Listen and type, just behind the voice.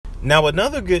Now,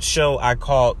 another good show I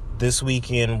caught this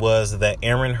weekend was the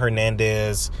Aaron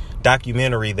Hernandez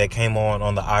documentary that came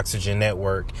on the Oxygen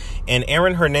Network. And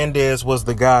Aaron Hernandez was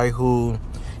the guy who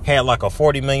had like a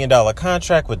 $40 million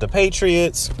contract with the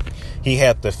Patriots. He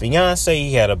had the fiance,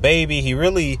 he had a baby. He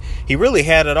really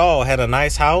had it all. Had a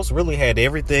nice house, really had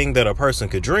everything that a person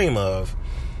could dream of.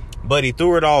 But he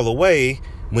threw it all away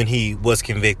when he was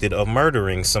convicted of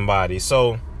murdering somebody.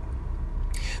 So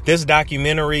this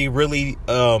documentary really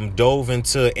dove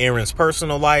into Aaron's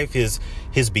personal life, his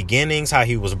beginnings, how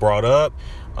he was brought up.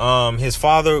 His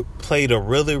father played a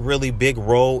really, really big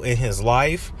role in his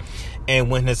life. And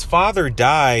when his father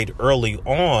died early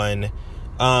on,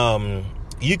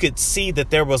 you could see that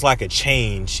there was like a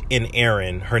change in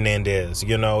Aaron Hernandez.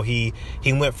 You know, he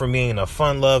went from being a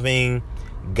fun-loving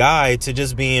guy to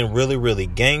just being really, really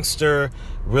gangster,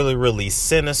 really, really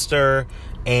sinister,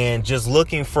 and just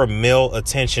looking for male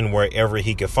attention wherever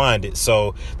he could find it.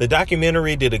 So the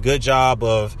documentary did a good job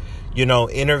of, you know,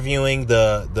 interviewing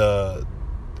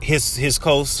his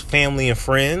close family and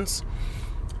friends.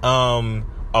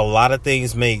 A lot of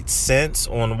things made sense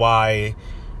on why,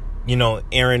 you know,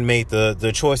 Aaron made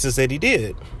the choices that he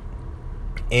did.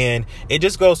 And it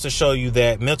just goes to show you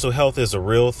that mental health is a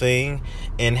real thing.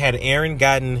 And had Aaron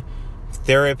gotten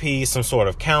therapy, some sort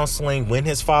of counseling when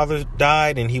his father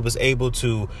died, and he was able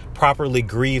to properly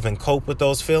grieve and cope with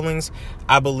those feelings,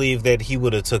 I believe that he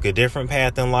would have took a different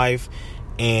path in life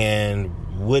and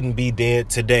wouldn't be dead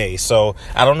today. So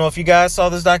I don't know if you guys saw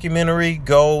this documentary.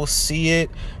 Go see it.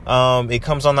 It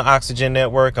comes on the Oxygen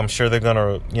Network. I'm sure they're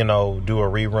gonna, you know, do a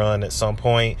rerun at some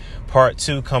point. Part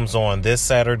 2 comes on this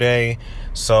Saturday.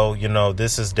 So, you know,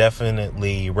 this is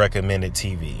definitely recommended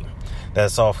TV.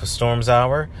 That's all for Storms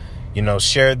Hour. You know,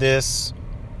 share this,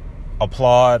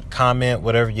 applaud, comment,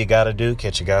 whatever you got to do.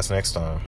 Catch you guys next time.